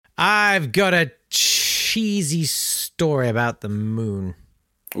I've got a cheesy story about the moon.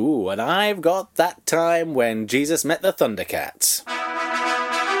 Ooh, and I've got that time when Jesus met the Thundercats.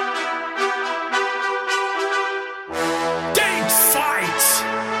 Date Fight!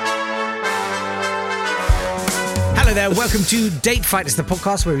 Hello there, welcome to Date Fight. It's the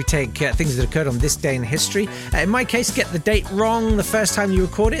podcast where we take things that occurred on this day in history. In my case, get the date wrong the first time you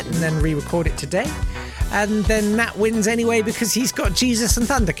record it and then re-record it today. And then Nat wins anyway because he's got Jesus and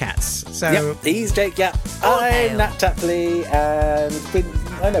Thundercats. So Yep, he's Jake Yap. I'm Nat Tapley, and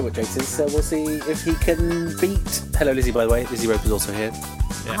I know what Jake's is, so we'll see if he can beat... Hello, Lizzie, by the way. Lizzie Rope is also here.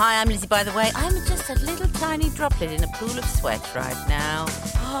 Yeah. Hi, I'm Lizzie, by the way. I'm just a little tiny droplet in a pool of sweat right now.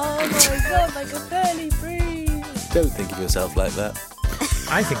 Oh my God, I can barely breathe. Don't think of yourself like that.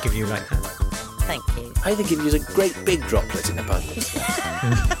 I think of you like that. Thank you. I think of you as a great big droplet in a puddle of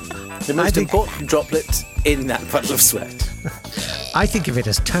sweat. The most important droplet in that puddle of sweat. I think of it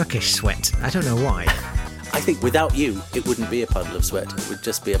as Turkish sweat. I don't know why. I think without you, it wouldn't be a puddle of sweat. It would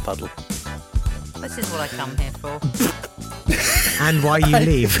just be a puddle. This is what I come here for. And why you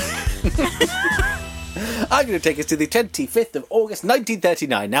leave. I'm going to take us to the 25th of August,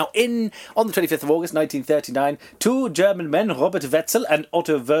 1939. Now, on the 25th of August, 1939, two German men, Robert Wetzel and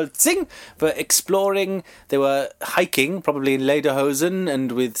Otto Wölzing, were exploring. They were hiking, probably in lederhosen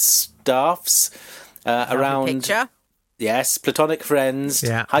and with staffs around. Picture. Yes, platonic friends,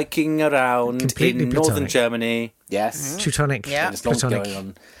 hiking around Completely in northern Germany. Yes. Teutonic. Yeah. Platonic. Going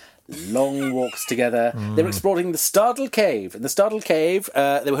on long walks together. They were exploring the Stadel Cave. In the Stadel Cave,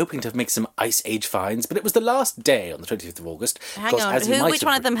 they were hoping to make some Ice Age finds, but it was the last day on the 25th of August. Hang on, which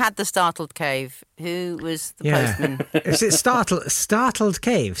one of them had the startled cave? Who was the postman? Is it Startled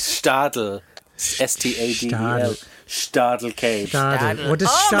Cave? Stadel. S-T-A-D-E-L. Stadel Cave. Stadel. What does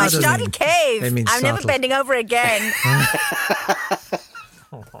Stadel my Stadel Cave. I'm never bending over again.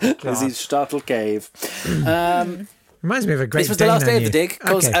 This is Stadel Cave. Reminds me of a great. This was the last day of the dig,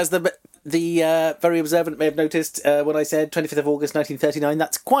 because as the very observant may have noticed, when I said 25th of August 1939,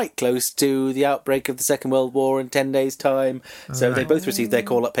 that's quite close to the outbreak of the Second World War in 10 days' time. So they both received their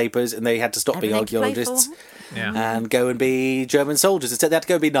call-up papers, and they had to stop being archaeologists and go and be German soldiers. Instead, they had to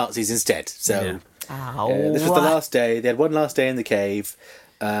go and be Nazis instead. So this was the last day. They had one last day in the cave.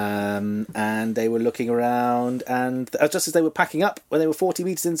 And they were looking around, and just as they were packing up, when they were 40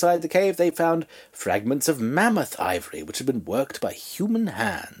 metres inside the cave, they found fragments of mammoth ivory, which had been worked by human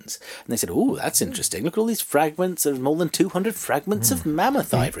hands. And they said, "Oh, that's interesting. Look at all these fragments. There's more than 200 fragments of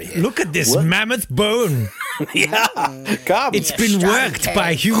mammoth ivory here. Look at this mammoth bone. Come. It's been worked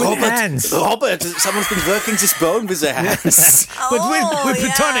by human hands. Robert, someone's been working this bone with their hands. But we're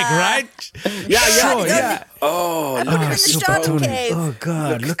platonic, right? Yeah. Oh, look at the Stadel Cave. Oh,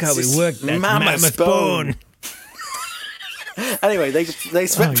 God, look how we worked that mammoth bone. Anyway, they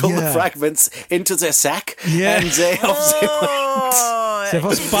swept all the fragments into their sack, and they obviously went.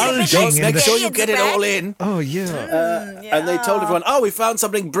 Make sure you get it all in. Oh, yeah. And they told everyone, we found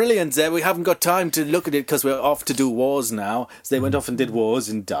something brilliant there. We haven't got time to look at it because we're off to do wars now. So they went off and did wars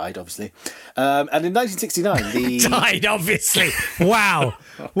and died, obviously. And in 1969, died, obviously. Wow.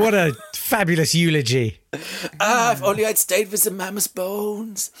 What a fabulous eulogy. If only I'd stayed with the mammoth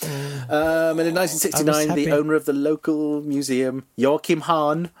bones. And in 1969, the owner of the local museum, Joachim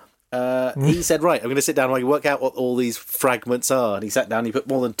Hahn, he said, right, I'm going to sit down and I can work out what all these fragments are. And he sat down and he put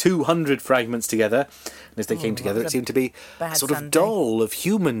more than 200 fragments together. And as they came together, it seemed to be a sort of doll of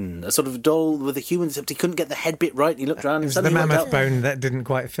human, a sort of doll with a human, except he couldn't get the head bit right. And he looked around and suddenly the mammoth bone that didn't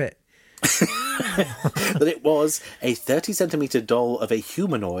quite fit. That it was a 30-centimetre doll of a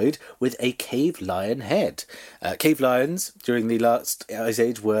humanoid with a cave lion head. Cave lions, during the last Ice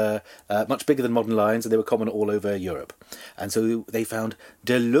Age, were much bigger than modern lions, and they were common all over Europe. And so they found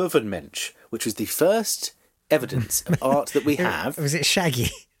Der Löwenmensch, which was the first evidence of art that we have. Was it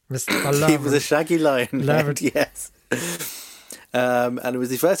Shaggy? It was a shaggy lion head, yes. And it was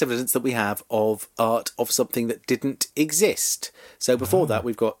the first evidence that we have of art of something that didn't exist. So before that,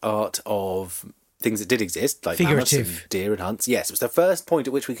 we've got art of things that did exist, like mammoths and deer and hunts. Yes, it was the first point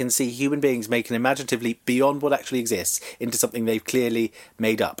at which we can see human beings make an imaginative leap beyond what actually exists into something they've clearly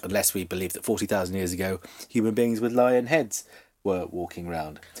made up, unless we believe that 40,000 years ago, human beings with lion heads were walking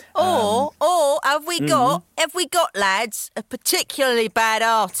around. Or have we got, lads, a particularly bad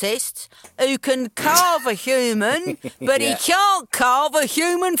artist who can carve a human, but he can't carve a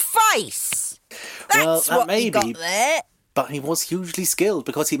human face? That's what he got there. But he was hugely skilled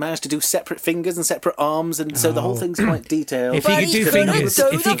because he managed to do separate fingers and separate arms, and so the whole thing's quite detailed. If he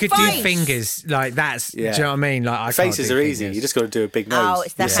could do fingers, like that's, do you know what I mean? Like, faces are easy. You just got to do a big nose.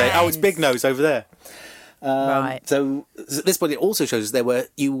 It's the hands. It's big nose over there. Right. So at this point, it also shows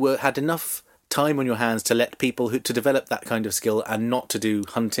you had enough time on your hands to let people to develop that kind of skill and not to do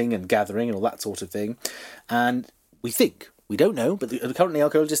hunting and gathering and all that sort of thing. And we don't know, but currently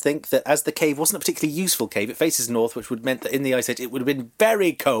archaeologists think that as the cave wasn't a particularly useful cave, it faces north, which would meant that in the Ice Age it would have been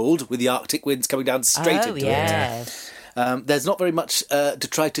very cold with the Arctic winds coming down straight into yes. it. There's not very much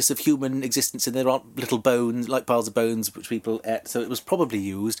detritus of human existence, and there aren't little bones, like piles of bones, which people ate. So it was probably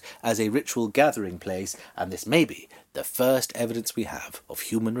used as a ritual gathering place, and this may be the first evidence we have of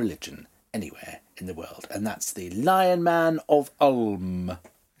human religion anywhere in the world, and that's the Lion Man of Ulm.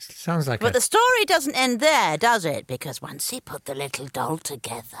 Sounds like But the story doesn't end there, does it? Because once he put the little doll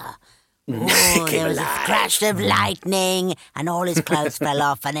together, there was a crash of lightning and all his clothes fell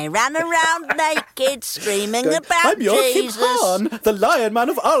off and he ran around naked, screaming about I'm Joachim Jesus. Hahn, the Lion Man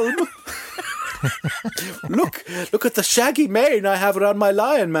of Ulm. Look at the shaggy mane I have around my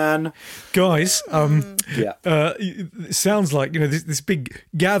Lion Man. Guys, Yeah. it sounds like, this big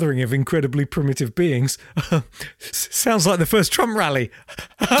gathering of incredibly primitive beings. Sounds like the first Trump rally.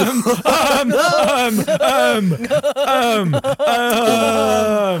 You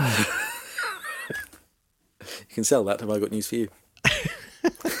can sell that. Have I got news for you?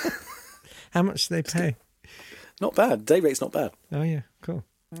 How much do they pay? Not bad. Day rate's not bad. Oh, yeah, cool.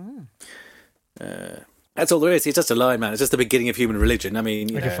 That's all there is. It's just a Lion Man. It's just the beginning of human religion. I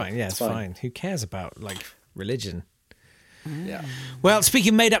mean, Okay, fine. Yeah, it's fine. Who cares about, religion? Yeah. Well, speaking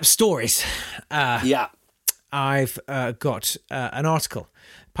of made-up stories, Yeah. I've got an article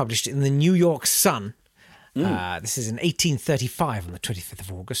published in the New York Sun. This is in 1835 on the 25th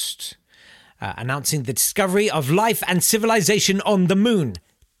of August, announcing the discovery of life and civilization on the moon.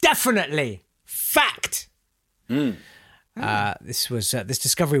 Definitely. Fact. This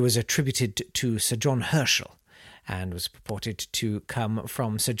discovery was attributed to Sir John Herschel and was purported to come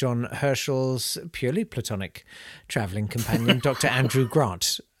from Sir John Herschel's purely platonic travelling companion, Dr. Andrew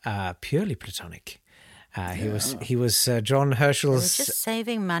Grant. Purely platonic. He was John Herschel's. We're just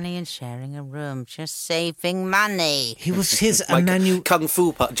saving money and sharing a room. Just saving money. He was his Kung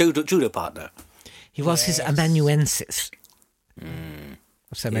Fu judo partner. He was his amanuensis.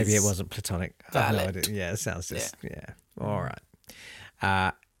 So maybe it wasn't platonic. I have no idea. Yeah, it sounds just All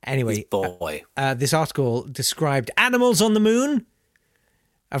right. Anyway, boy. This article described animals on the moon.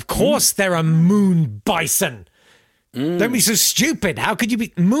 Of course, there are moon bison. Don't be so stupid. How could you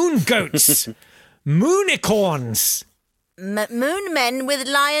be moon goats, moonicorns, Moon men with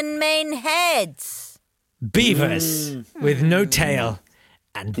lion mane heads. beavers with no tail,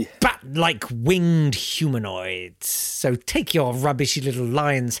 and bat-like winged humanoids. So take your rubbishy little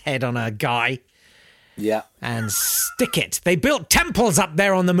lion's head on a guy. Yeah. And stick it. They built temples up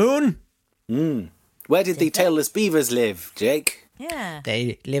there on the moon. Where did the tailless beavers live, Jake? Yeah.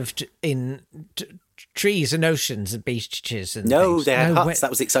 They lived in trees and oceans and beaches and No, things. they had huts. That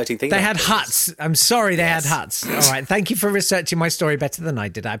was the exciting thing. They had huts. I'm sorry, they had huts. All right. Thank you for researching my story better than I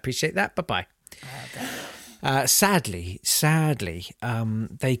did. I appreciate that. Bye-bye. Sadly,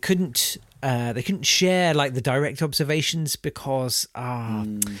 they couldn't share the direct observations because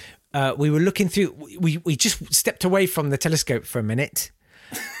we were looking through. We just stepped away from the telescope for a minute,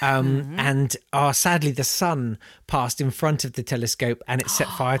 and sadly the sun passed in front of the telescope and it set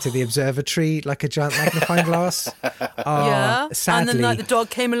fire to the observatory like a giant magnifying glass. Sadly, and then the dog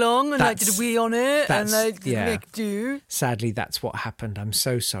came along and did a wee on it and didn't make do. Sadly, that's what happened. I'm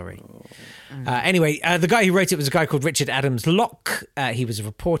so sorry. Anyway, the guy who wrote it was a guy called Richard Adams Locke. He was a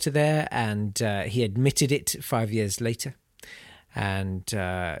reporter there, and he admitted it 5 years later. And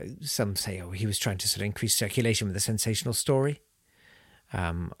some say, he was trying to sort of increase circulation with a sensational story.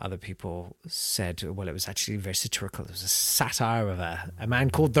 Other people said, well, it was actually very satirical. It was a satire of a man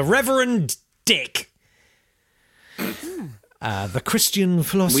called the Reverend Dick, the Christian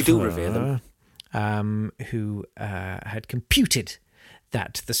philosopher. We do revere them. Who had computed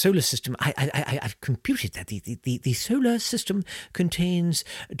that the solar system, I've computed that the solar system contains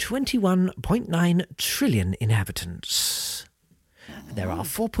 21.9 trillion inhabitants. There are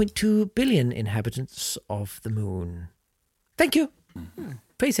 4.2 billion inhabitants of the moon. Thank you.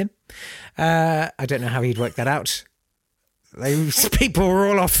 Praise him. I don't know how he'd work that out. Those people were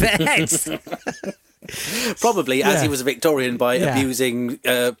all off their heads. Probably, as he was a Victorian, by abusing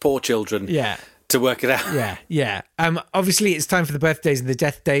poor children. Yeah. To work it out. Yeah. Obviously, it's time for the birthdays and the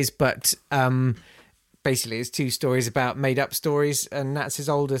death days, but basically, it's two stories about made-up stories, and Nats is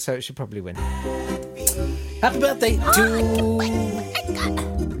older, so it should probably win. Happy birthday to...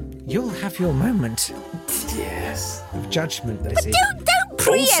 You'll have your moment. Yes. Of judgment, Lizzie. Don't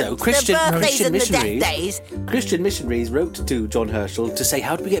preempt Also, the birthdays and the death days. Christian missionaries wrote to John Herschel to say,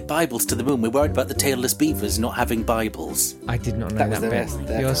 how do we get Bibles to the moon? We're worried about the tailless beavers not having Bibles. I did not know that bit.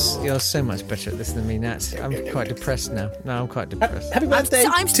 was You're so much better at this than me, Nat. I'm quite depressed now. No, I'm quite depressed. Happy birthday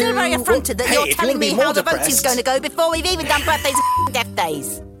I'm still very affronted that you're telling me how the voting's going to go before we've even done birthdays and death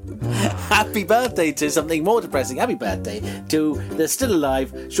days. Happy birthday to something more depressing. Happy birthday to the still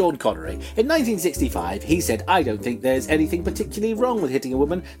alive Sean Connery. In 1965, he said, I don't think there's anything particularly wrong with hitting a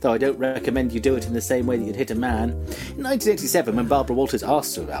woman, though I don't recommend you do it in the same way that you'd hit a man. In 1987, when Barbara Walters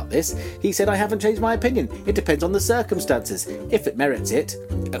asked him about this, he said, I haven't changed my opinion. It depends on the circumstances. If it merits it.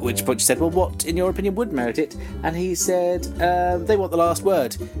 At which point she said, well, what, in your opinion, would merit it? And he said, they want the last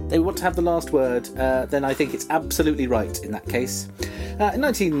word. They want to have the last word. Then I think it's absolutely right in that case. In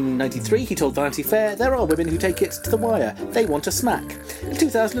 1993, he told Vanity Fair, there are women who take it to the wire. They want a smack. In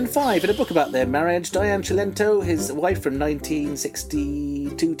 2005, in a book about their marriage, Diane Cilento, his wife from 1962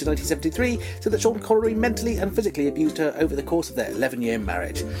 to 1973, said that Sean Connery mentally and physically abused her over the course of their 11-year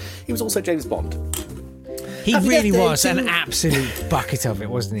marriage. He was also James Bond. He really was an absolute bucket of it,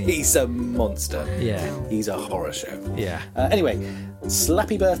 wasn't he? He's a monster. Yeah. He's a horror show. Yeah. Anyway,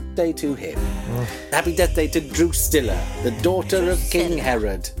 slappy birthday to him. Happy death day to Drusilla, the daughter of King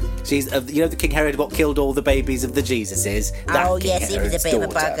Herod. She's, the King Herod what killed all the babies of the Jesuses. Yes, he was a bit of a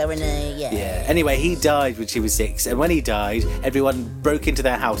bugger, and yeah. Anyway, he died when she was 6, and when he died, everyone broke into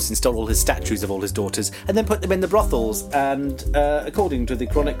their house and stole all his statues of all his daughters, and then put them in the brothels. And according to the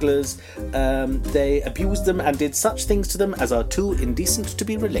chroniclers, they abused them and did such things to them as are too indecent to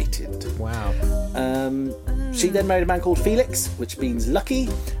be related. Wow. She then married a man called Felix, which means lucky.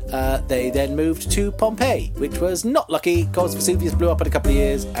 They then moved to Pompeii, which was not lucky because Vesuvius blew up in a couple of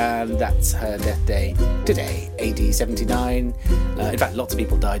years, and that's her death day today, AD 79. In fact, lots of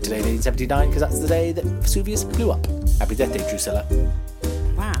people died today in AD 79 because that's the day that Vesuvius blew up. Happy death day, Drusilla.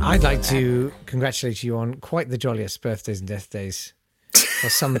 Wow. I'd like to congratulate you on quite the jolliest birthdays and death days for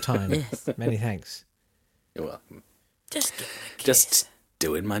some time. Yes. Many thanks. You're welcome. Just give it a kiss. Just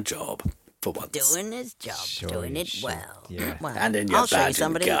doing my job for once. Doing his job, doing it well. Yeah. Well, And in I'll your show you bad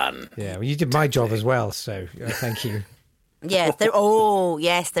somebody. gun. Yeah, well, you did my job as well, so thank you. Yes,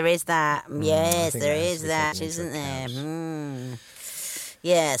 yes, there is that. Yes, think there that has is to be that, taken into isn't there? account.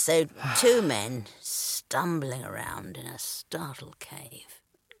 Yeah, so two men stumbling around in a startled cave.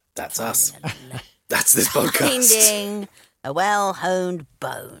 That's us. That's this podcast. Finding a well-honed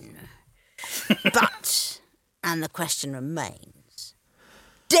bone. But, and the question remains,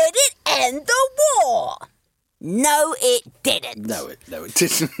 did it end the war? No, it didn't. No, it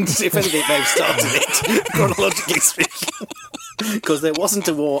didn't. If anything, it may have started it, chronologically speaking. Because there wasn't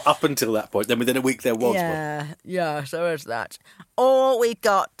a war up until that point. Then within a week there was one. Yeah, so is that. Or we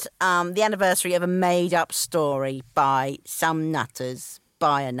got the anniversary of a made-up story by some nutters,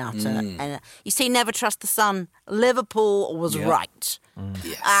 by a nutter. And you see, never trust the sun. Liverpool was right.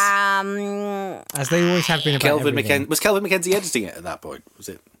 Yes. As they always have been about everything. Was Kelvin Mackenzie editing it at that point? Was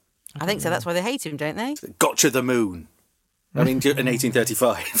it? I think so. That's why they hate him, don't they? Gotcha the moon. I mean, in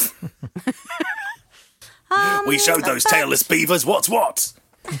 1835. We showed those tailless beavers what's what.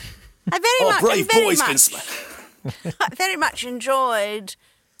 I very much can enjoyed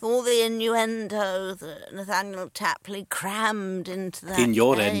all the innuendo that Nathaniel Tapley crammed into that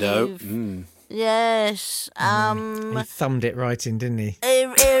Innuendo. cave. Yes. He thumbed it right in, didn't he? He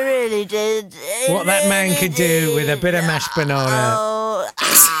really did. What that man could do with a bit of mashed banana.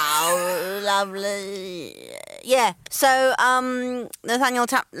 Oh, lovely. Yeah, so Nathaniel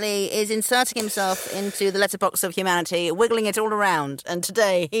Tapley is inserting himself into the letterbox of humanity, wiggling it all around, and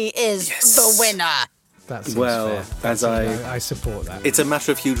today he is the winner. That seems Well, fair. as I support that. It's a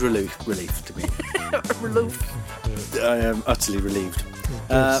matter of huge relief to me. I am utterly relieved.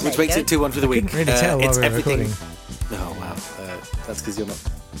 Which makes it 2-1 for the week. Couldn't really tell while it's we were everything. recording. Oh wow, that's because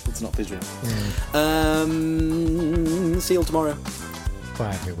it's not visual. See you all tomorrow.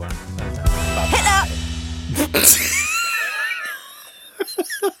 Bye, everyone. Hitler!